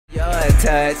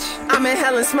touch. I'm in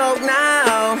hell and smoke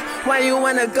now. Why you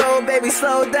wanna go, baby,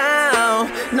 slow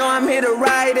down. No, I'm here to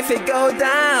ride if it go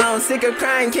down. Sick of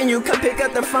crying, can you come pick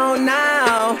up the phone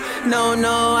now? No,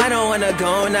 no, I don't wanna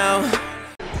go now.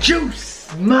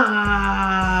 Juice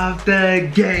Mob the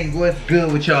gang, what's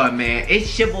good with y'all, man?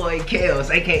 It's your boy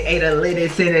Kelz, aka the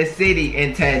latest in the city,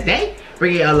 and today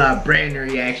bringing y'all a brand new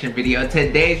reaction video.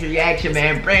 Today's reaction,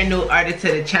 man, brand new artist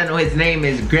to the channel. His name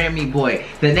is Grammy Boi.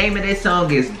 The name of this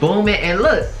song is Boomin. And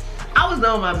look, I was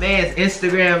on my man's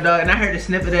Instagram, dog, and I heard a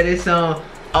snippet of this song.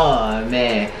 Oh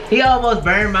man, he almost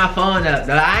burned my phone up,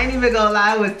 though. I ain't even gonna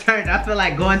lie, I was turned. I feel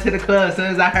like going to the club as soon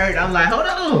as I heard it. I'm like, hold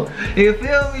on, you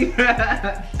feel me?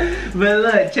 But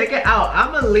look, check it out.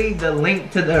 I'm gonna leave the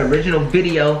link to the original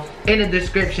video in the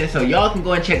description so y'all can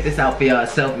go and check this out for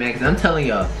yourself, man, because I'm telling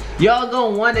y'all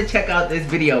gonna want to check out this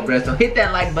video, bro. So hit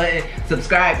that like button,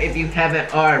 subscribe if you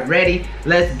haven't already.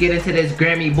 Let's get into this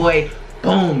Grammy Boi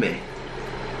Boomin.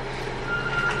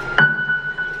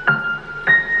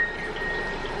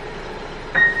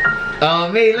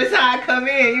 Oh me, listen how I come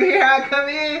in. You hear how I come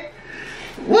in?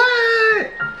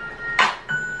 What?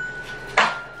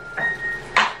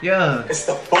 Yeah. It's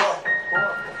the boy.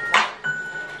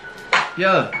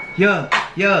 Yeah.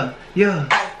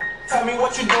 Tell me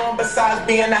what you doing besides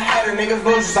being a hater, niggas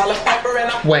lose solid paper and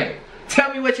I'm... Wait,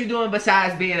 tell me what you doing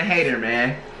besides being a hater,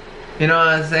 man. You know what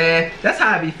I'm saying? That's how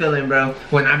I be feeling, bro.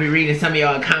 When I be reading some of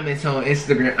y'all comments on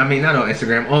Instagram. I mean, not on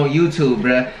Instagram, on YouTube,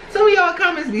 bro. Some of y'all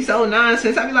comments be so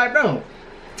nonsense. I be like, bro,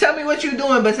 tell me what you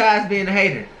doing besides being a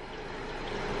hater.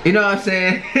 You know what I'm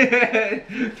saying?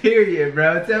 Period,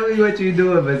 bro. Tell me what you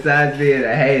doing besides being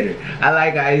a hater. I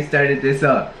like how he started this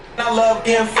off. I love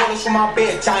getting foolish with my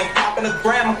bitch. I ain't copping a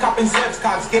gram, I'm copping zips.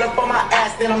 Cops get up on my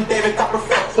ass, then I'm David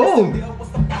Copperfield. Ooh.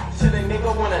 Shit, a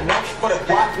nigga wanna know for the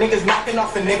guap. Niggas knocking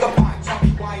off a nigga pot.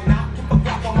 Why not? Keep a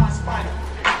block on my spine.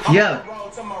 Yeah.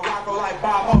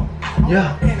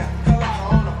 Yeah.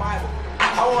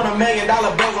 I want $1 million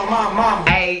bills on my mama.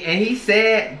 Hey, and he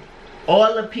said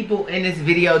all the people in this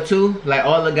video too, like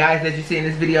all the guys that you see in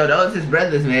this video, those his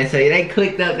brothers, man. So they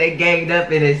clicked up, they ganged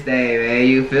up in this thing, man.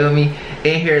 You feel me?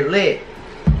 In here lit.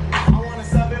 I wanna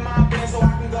sub in my bed so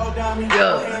I can go dummy.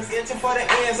 Hands itching for the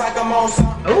ends like I'm on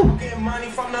something. Ooh. Get money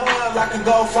from the hood like a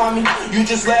GoFundMe. You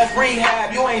just left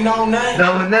rehab, you ain't know nothing.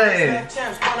 No nothing.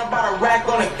 Champs spun about a rack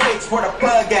on the kicks. Where the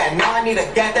plug at? Now I need a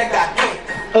gat that got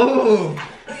kicked. Ooh.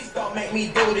 Please don't make me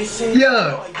do this shit.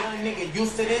 Yeah. A young nigga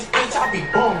used to this bitch, I be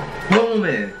booming.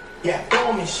 Booming. Yeah,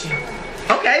 booming shit.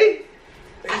 Okay.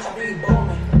 Bitch, I be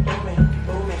booming, booming,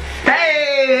 booming.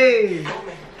 Hey.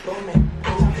 Booming, booming.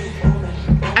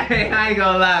 I ain't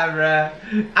gonna lie,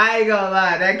 bruh. I ain't gonna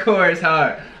lie, that chorus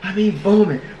hard. I be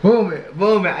booming, booming,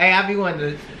 booming. Hey, I be wanting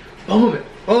to booming,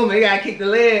 booming. You gotta kick the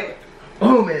leg.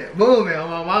 Booming, booming on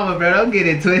my mama, bro. Don't get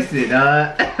it twisted,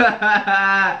 dog.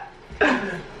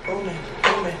 Booming,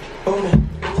 booming, booming.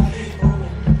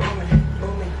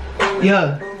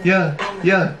 Yeah.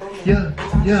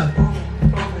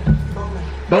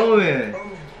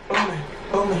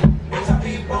 Booming.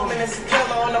 Booming, it's a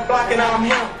killer on the block and I'm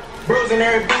him. Bruising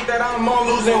every beat that I'm on,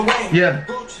 losing weight. Yeah.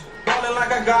 Ballin'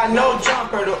 like I got no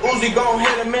jumper. The Uzi gon'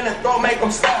 hit him in the throat, make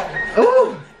him stop.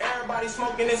 Ooh. Everybody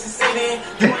smoking, it's a city.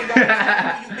 You ain't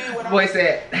got to be with. Boy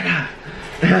said,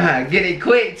 get it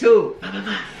quick too.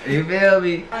 You feel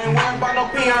me? I ain't worried about no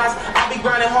peons. I be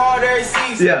grinding hard every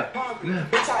season. Yeah.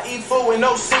 Bitch, I eat food with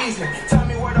no season. Tell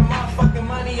me where the motherfucking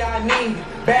money I need.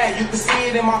 Bad, you can see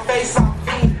it in my face, I'm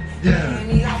fiending. Yeah.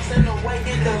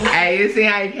 Hey, you see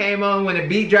how he came on when the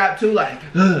beat dropped too? Like,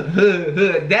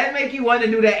 that make you want to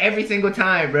do that every single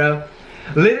time, bro.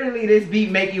 Literally, this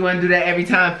beat make you want to do that every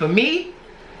time. For me,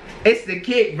 it's the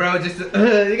kick, bro. Just,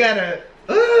 you gotta,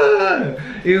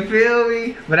 you feel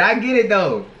me? But I get it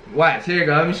though. Watch, here you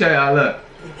go. Let me show y'all, look.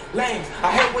 Lames,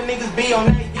 I hate when niggas be on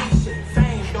that E shit.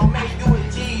 Fame don't make you a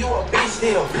G, you a bitch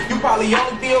still. You probably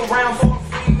only be around for a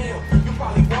free meal. You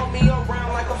probably want me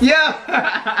around like a yeah.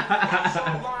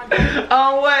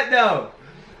 On what though?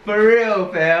 For real,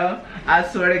 fam. I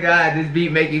swear to God, this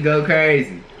beat make you go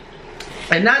crazy.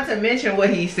 And not to mention what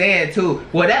he's saying too.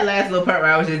 Well, that last little part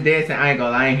where I was just dancing, I ain't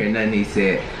gonna lie, I ain't hear nothing he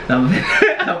said. I'm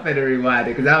finna rewind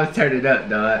it because I was turning up,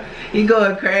 dog. He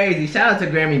going crazy. Shout out to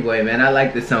Grammy Boi, man. I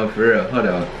like this song for real. Hold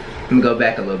on. Let me go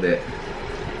back a little bit.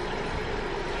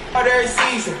 Every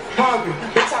season, hungry,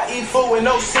 bitch, I eat food with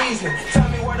no seasoning. Tell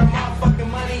me where the motherfucking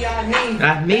money I need.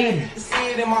 I need. You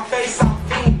see it in my face, I'm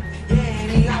fiending. Yeah,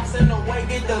 any ops in the way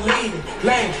get deleted.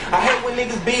 Lame, I hate when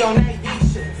niggas be on that E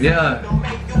shit. Yeah. Don't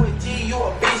make you a G, you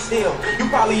a bitch still. You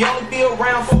probably only be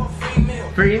around for a free meal.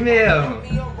 Free meal.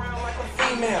 Be around like a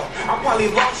female. I probably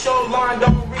lost your line,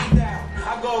 don't read that.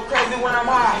 I go crazy when I'm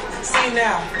high. See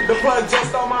now, the plug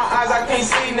just on my eyes, I can't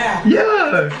see now.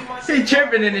 Yeah, she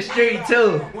tripping in the street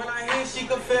too. When I hear she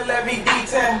can feel every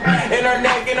detail. In her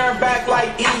neck, in her back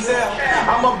like Ezel.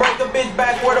 I'ma break a bitch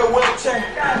back with a wheelchair.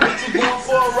 But you going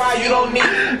for a ride, you don't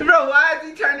need. Bro, why is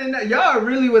he turning up? Y'all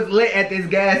really was lit at this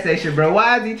gas station, bro.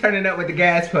 Why is he turning up with the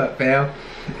gas pump, fam?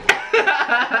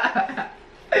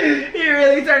 He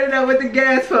really turning up with the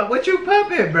gas pump. What you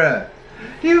pumping, bro?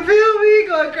 You feel me?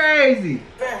 Going crazy.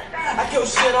 I kill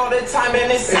shit all the time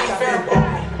and it's fair.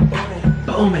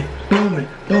 Booming, booming,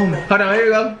 booming. Hold on, here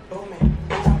we go.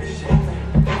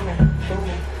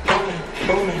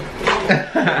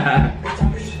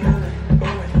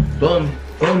 Boom,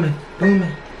 booming,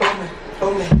 booming.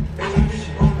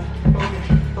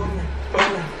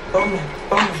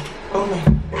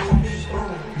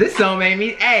 This song made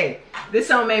me, this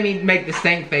song made me make the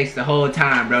stank face the whole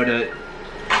time, bro.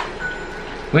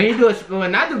 When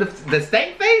I do the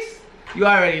stank face, you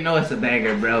already know it's a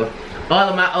banger, bro. All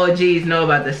of my OGs know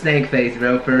about the stank face,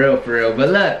 bro, for real, for real. But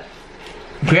look,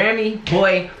 Grammy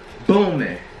Boi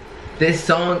Boomin. This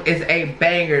song is a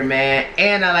banger, man,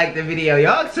 and I like the video.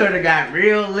 Y'all sort of got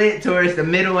real lit towards the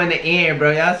middle and the end,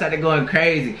 bro. Y'all started going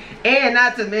crazy. And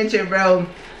not to mention, bro,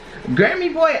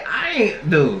 Grammy Boi,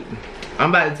 dude,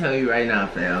 I'm about to tell you right now,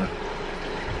 fam.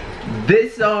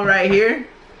 This song right here,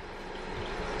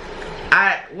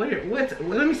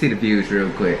 let me see the views real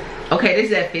quick. Okay, this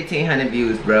is at 1,500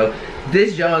 views, bro.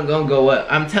 This John gonna go up.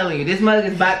 I'm telling you, this mug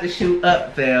is about to shoot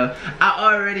up, fam.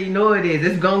 I already know it is.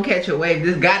 It's gonna catch a wave.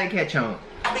 This gotta catch on.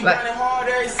 Like,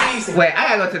 wait, I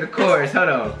gotta go to the chorus. Hold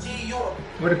on.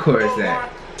 Where the chorus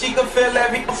at? She can feel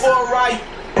every before right.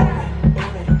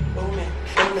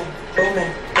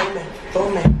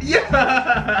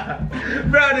 Yeah,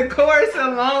 bro, the chorus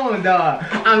alone, dog.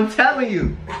 I'm telling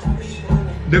you.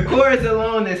 The chorus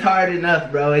alone is hard enough,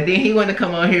 bro. And then he wanna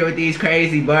come on here with these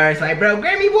crazy bars. Like, bro,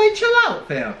 Grammy Boi, chill out,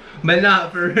 fam. But nah,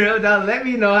 for real, though, let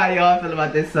me know how y'all feel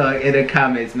about this song in the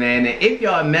comments, man. And if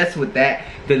y'all mess with that,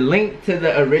 the link to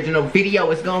the original video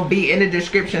is gonna be in the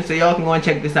description. So y'all can go and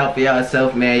check this out for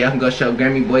y'allself, man. Y'all can go show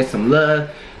Grammy Boi some love.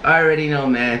 I already know,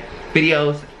 man.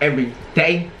 Videos every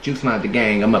day. Juice Mouth the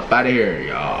gang. I'm up out of here,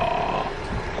 y'all.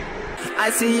 I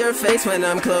see your face when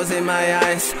I'm closing my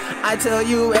eyes. I tell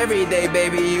you every day,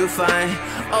 baby, you fine.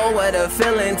 Oh, what a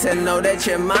feeling to know that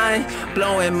you're mine.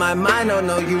 Blowing my mind, oh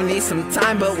no, you need some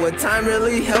time. But would time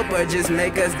really help or just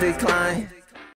make us decline?